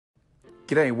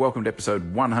G'day and welcome to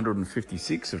episode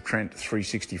 156 of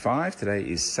Trent365. Today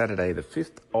is Saturday the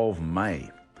 5th of May.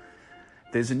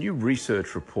 There's a new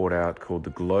research report out called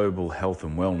the Global Health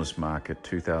and Wellness Market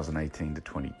 2018 to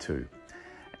 22.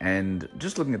 And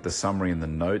just looking at the summary and the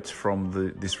notes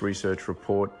from this research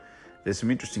report, there's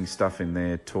some interesting stuff in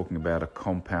there talking about a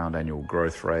compound annual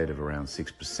growth rate of around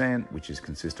 6%, which is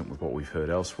consistent with what we've heard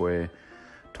elsewhere.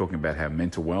 Talking about how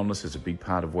mental wellness is a big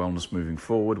part of wellness moving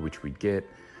forward, which we get.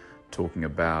 Talking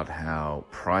about how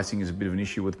pricing is a bit of an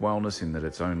issue with wellness in that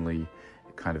it's only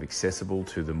kind of accessible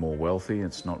to the more wealthy.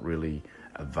 It's not really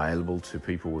available to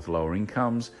people with lower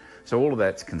incomes. So all of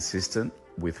that's consistent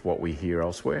with what we hear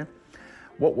elsewhere.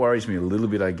 What worries me a little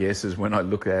bit, I guess, is when I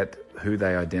look at who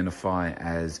they identify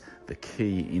as the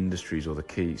key industries or the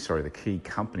key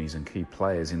companies and key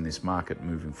players in this market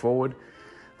moving forward.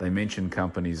 They mention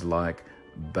companies like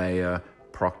Bayer,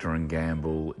 Procter &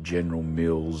 Gamble, General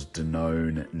Mills,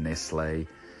 Danone, Nestle.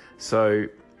 So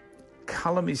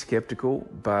color me skeptical,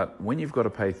 but when you've got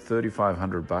to pay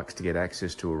 $3,500 to get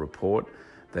access to a report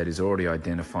that is already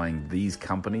identifying these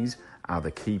companies are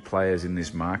the key players in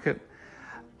this market,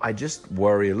 I just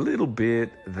worry a little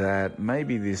bit that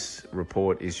maybe this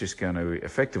report is just going to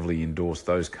effectively endorse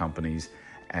those companies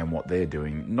and what they're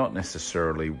doing, not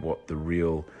necessarily what the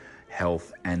real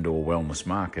health and or wellness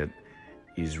market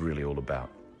is really all about.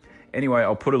 Anyway,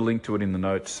 I'll put a link to it in the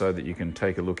notes so that you can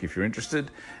take a look if you're interested.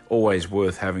 Always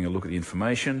worth having a look at the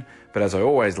information. But as I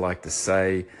always like to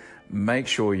say, make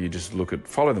sure you just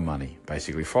follow the money,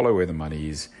 basically. Follow where the money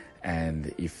is.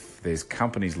 And if there's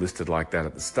companies listed like that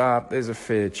at the start, there's a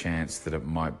fair chance that it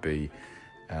might be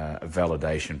a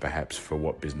validation perhaps for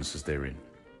what businesses they're in.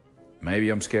 Maybe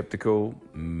I'm skeptical,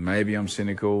 maybe I'm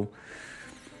cynical,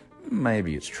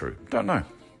 maybe it's true. Don't know.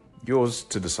 Yours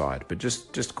to decide, but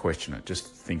just question it. Just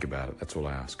think about it. That's all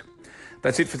I ask.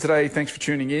 That's it for today. Thanks for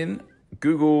tuning in.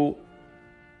 Google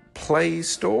Play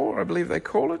Store, I believe they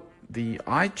call it. The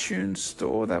iTunes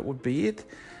Store, that would be it.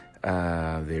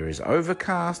 There is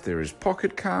Overcast, there is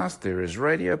Pocket Cast, there is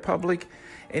Radio Public.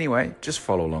 Anyway, just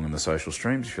follow along in the social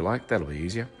streams if you like. That'll be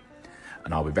easier.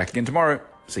 And I'll be back again tomorrow.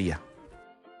 See ya.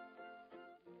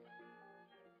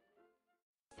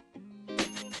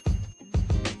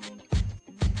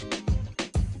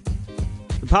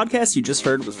 The podcast you just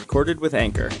heard was recorded with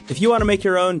Anchor. If you want to make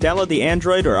your own, download the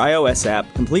Android or iOS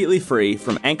app completely free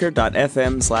from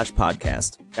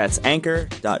anchor.fm/podcast. That's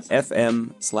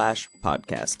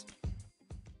anchor.fm/podcast.